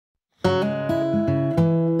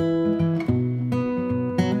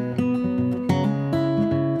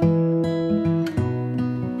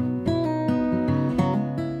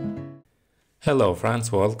Hello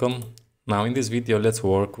friends, welcome. Now in this video let's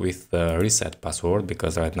work with the reset password,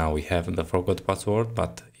 because right now we have the forgot password,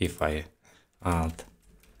 but if I add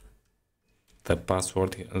the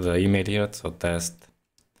password, the email here, so test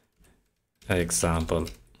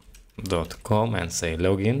example.com and say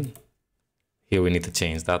login, here we need to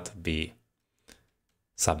change that to be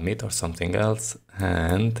submit or something else,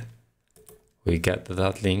 and we get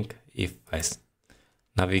that link. If I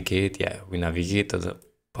navigate, we navigate to the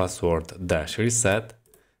password dash reset,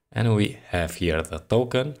 and we have here the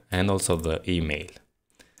token and also the email.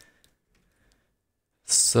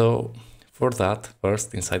 So for that,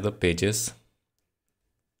 first inside the pages,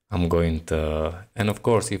 I'm going to, and of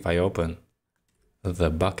course if I open the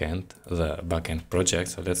backend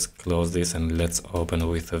project, so let's close this and let's open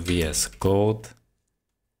with a VS Code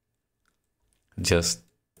just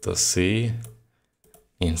to see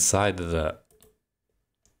inside the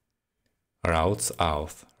routes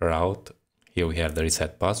route. Here we have the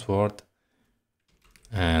reset password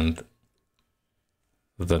and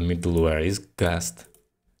the middleware is guest,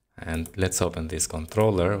 and let's open this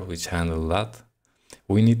controller which handles that.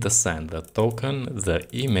 We need to send the token, the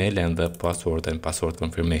email, and the password and password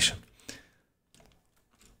confirmation.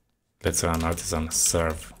 Let's run artisan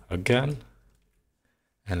serve again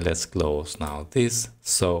and let's close now this.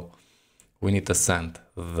 So we need to send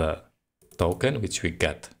the token which we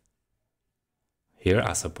get here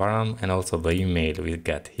as a param, and also the email we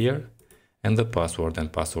get here, and the password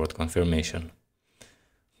and password confirmation.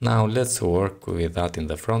 Now let's work with that in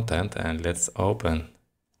the front end, and let's open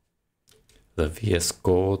the VS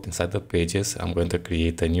Code inside the pages. I'm going to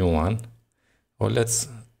create a new one, or let's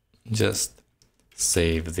just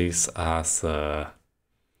save this as a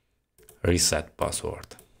reset password.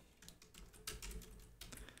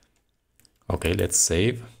 Okay, let's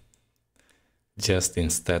save. Just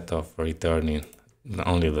instead of returning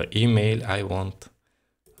only the email, I want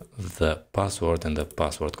the password and the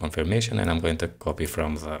password confirmation, and I'm going to copy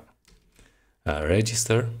from the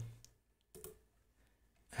register.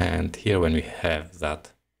 And here when we have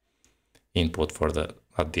that input for the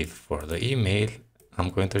div for the email,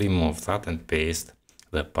 I'm going to remove that and paste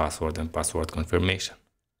the password and password confirmation.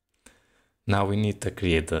 Now we need to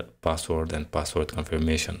create the password and password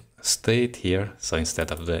confirmation state here. So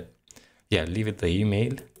instead of the, leave it the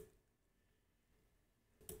email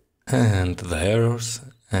and the errors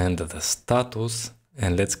and the status,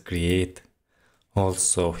 and let's create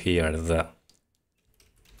also here the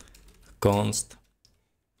const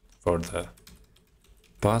for the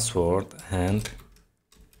password and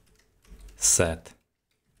set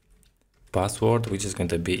password, which is going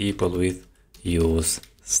to be equal with use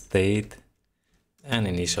state and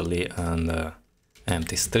initially an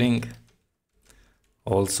empty string.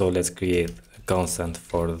 Also let's create a constant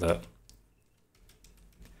for the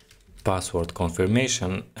password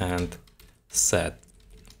confirmation and set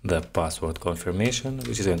the password confirmation,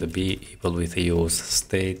 which is going to be equal with use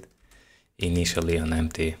state initially an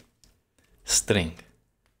empty string.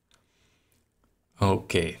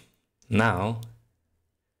 Okay, now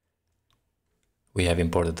we have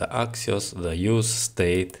imported the Axios, the use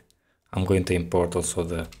state. I'm going to import also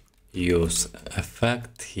the use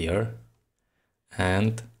effect here,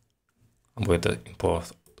 and I'm going to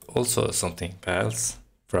import also something else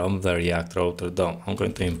from the React router DOM. I'm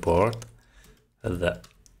going to import the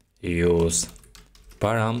use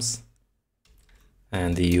params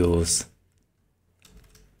and use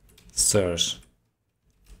search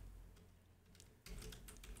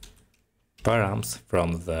params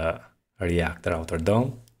from the React router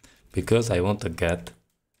DOM, because I want to get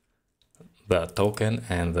the token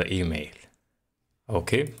and the email.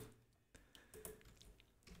 Okay,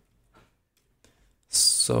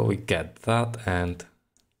 so we get that, and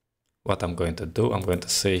what I'm going to do, I'm going to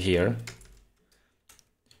say here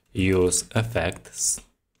use effects,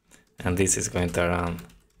 and this is going to run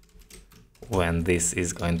when this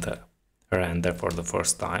is going to render for the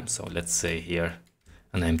first time. So let's say here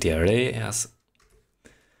an empty array as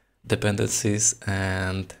dependencies,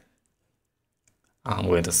 and I'm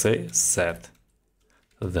going to say set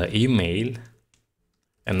the email,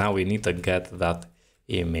 and now we need to get that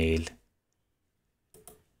email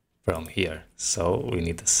from here. So we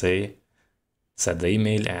need to say set the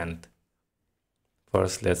email, and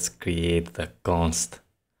first let's create the const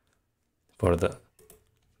for the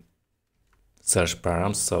search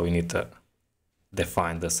params. So we need to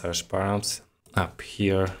define the search params up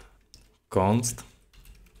here, const,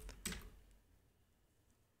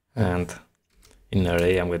 and in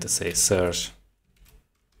array I'm going to say search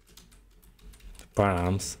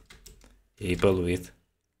params equal with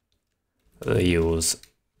the use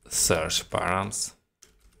search params,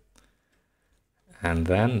 And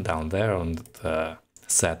then down there on the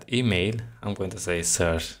set email, I'm going to say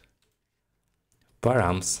search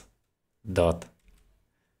params dot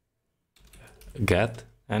get,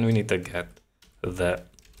 and we need to get the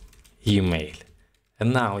email.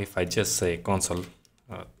 And now if I just say console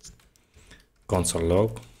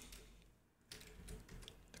log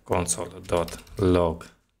console.log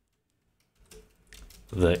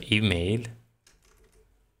the email,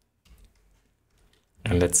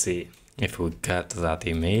 and let's see if we get that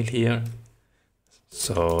email here.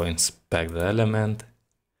 So inspect the element,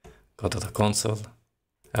 go to the console.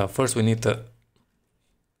 First we need to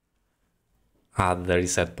add the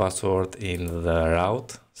reset password in the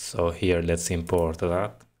route. So here let's import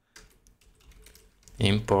that.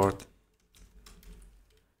 Import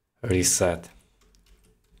reset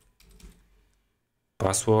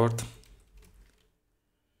password.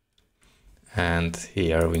 And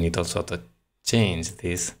here we need also to change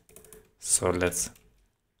this. So let's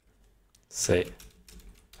say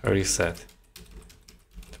reset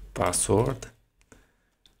password.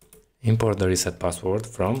 Import the reset password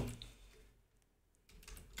from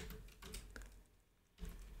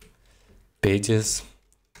pages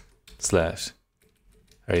 /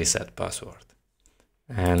 reset password.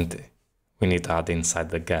 And we need to add inside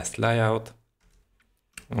the guest layout.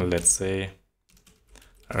 Let's say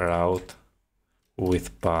route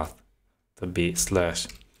with path to be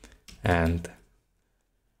 / and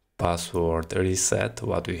password reset,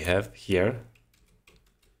 what we have here.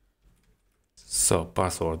 So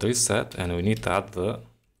password reset, and we need to add the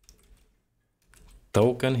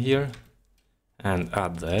token here and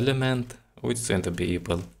add the element which is going to be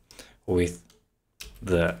equal with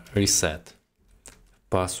the reset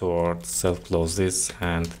password. Self-close this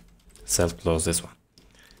and self-close this one.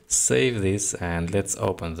 Save this and let's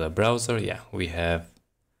open the browser. Yeah, we have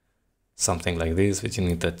something like this, which you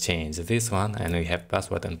need to change this one, and we have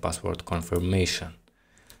password and password confirmation.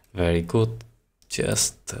 Very good.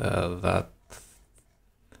 Just that.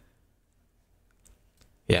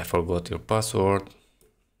 Yeah, forgot your password.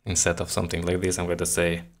 Instead of something like this, I'm going to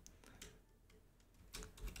say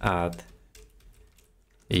add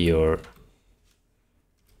your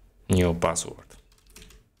new password.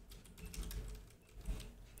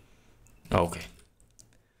 Okay,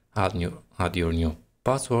 add your new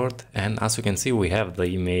password, and as you can see we have the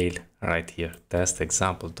email right here,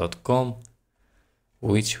 testexample.com,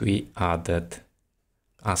 which we added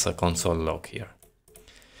as a console log here.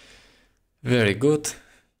 Very good.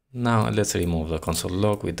 Now let's remove the console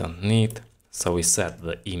log, we don't need. So we set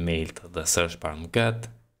the email to the search param get.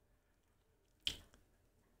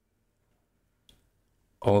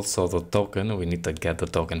 Also the token, we need to get the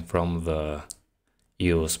token from the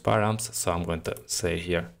use params. So I'm going to say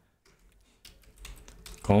here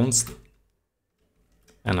const,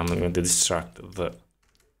 and I'm going to extract the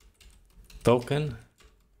token,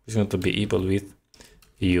 which is going to be equal with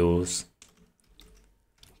use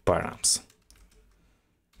params,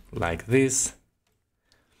 like this.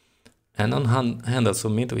 And on handle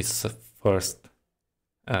submit, we first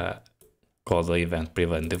call the event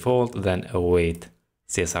prevent default, then await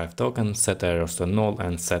CSRF token, set errors to null,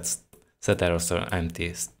 and set errors to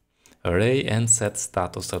empty array, and set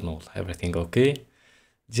status to null. Everything okay.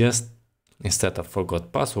 Just instead of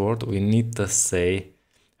forgot password, we need to say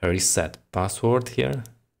reset password here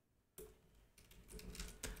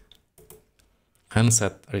and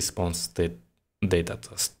set response data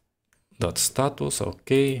dot status.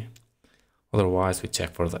 Okay. Otherwise we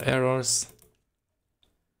check for the errors.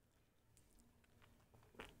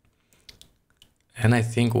 And I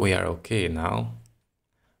think we are okay now,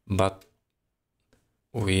 but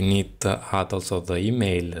we need to add also the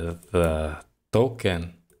email, the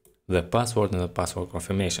token, the password, and the password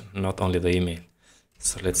confirmation, not only the email.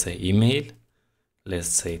 So let's say email, let's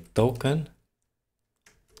say token,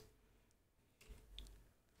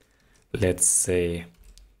 let's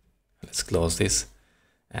close this,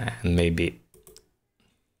 and maybe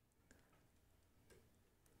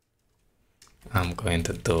I'm going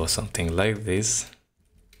to do something like this.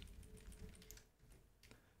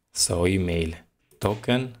 So email,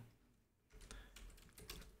 token,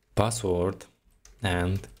 password,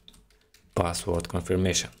 and password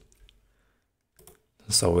confirmation.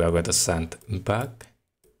 So we are going to send back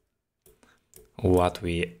what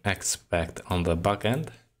we expect on the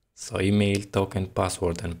backend. So email, token,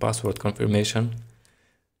 password, and password confirmation.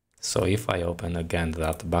 So if I open again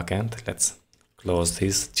that backend, let's close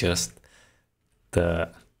this just to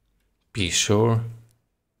be sure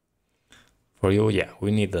for you. Yeah,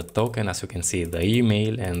 we need the token, as you can see, the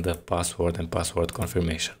email, and the password and password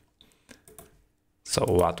confirmation. So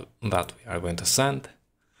what that we are going to send,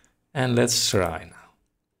 And let's try now.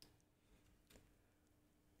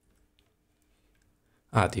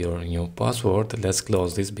 Add your new password. Let's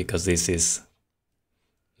close this because this is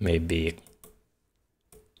maybe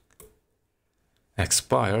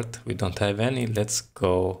expired. We don't have any. Let's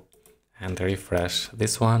go and refresh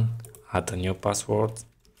this one. Add a new password.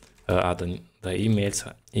 Add the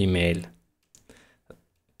emails. Email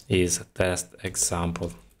is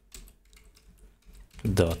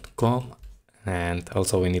testexample.com, and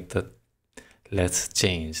also we need to let's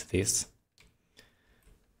change this.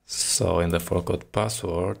 So in the forgot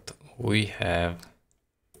password we have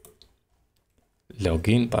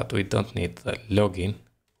login, but we don't need the login.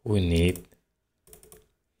 We need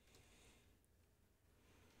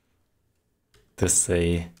to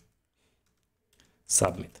say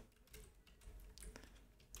submit.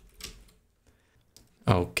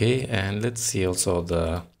 Okay, and let's see also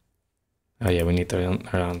the we need to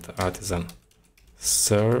run the artisan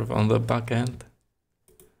serve on the backend.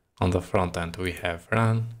 On the front end we have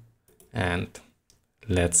run, and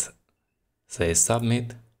let's say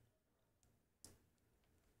submit.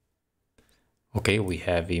 Okay, we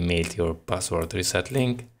have emailed your password reset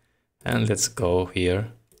link, and let's go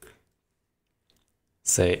here.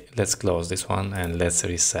 Say let's close this one and let's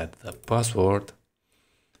reset the password.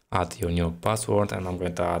 Add your new password, and I'm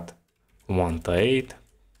going to add 1 to 8.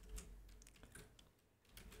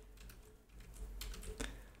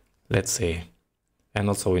 Let's see. And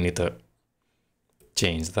also we need to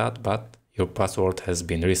change that, but your password has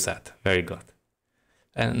been reset. Very good.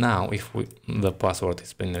 And now if the password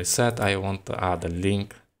has been reset, I want to add a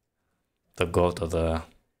link to go to the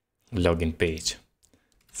login page.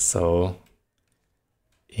 So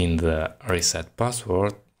in the reset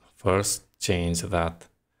password, first change that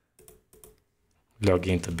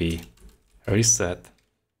login to be reset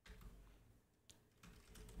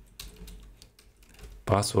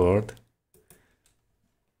password,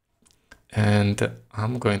 and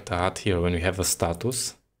I'm going to add here when we have a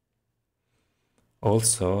status.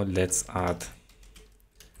 Also let's add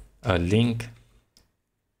a link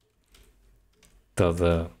to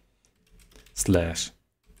the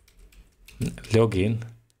 /login,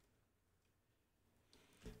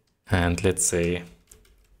 and let's say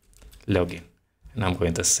login. And I'm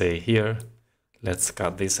going to say here, let's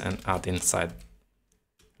cut this and add inside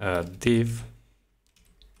a div,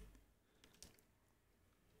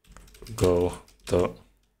 go to,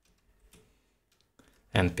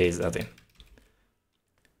 and paste that in.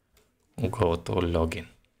 Go to login.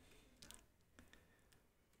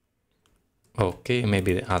 Okay,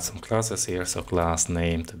 maybe add some classes here. So class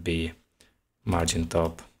name to be margin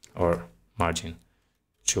top or margin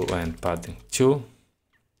 2 and padding 2.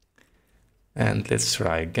 And let's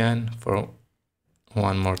try again for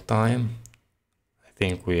one more time. I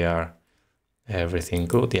think we are everything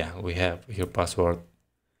good. Yeah, we have your password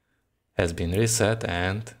has been reset,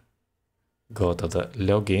 and go to the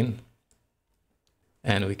login,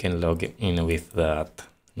 and we can log in with that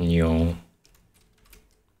new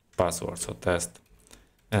password. So test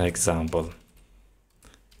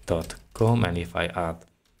example.com, and if I add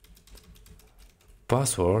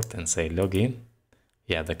password and say login,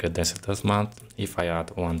 yeah, the credential does match. If I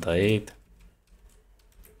add 1 to 8,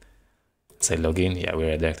 say login, yeah, we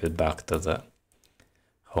redirected back to the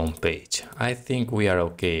home page. I think we are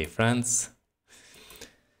okay, friends.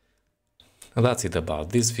 That's it about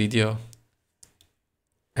this video,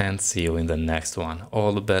 and see you in the next one.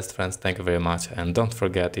 All the best, friends. Thank you very much, and don't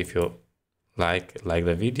forget, if you like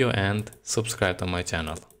the video, and subscribe to my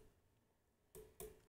channel.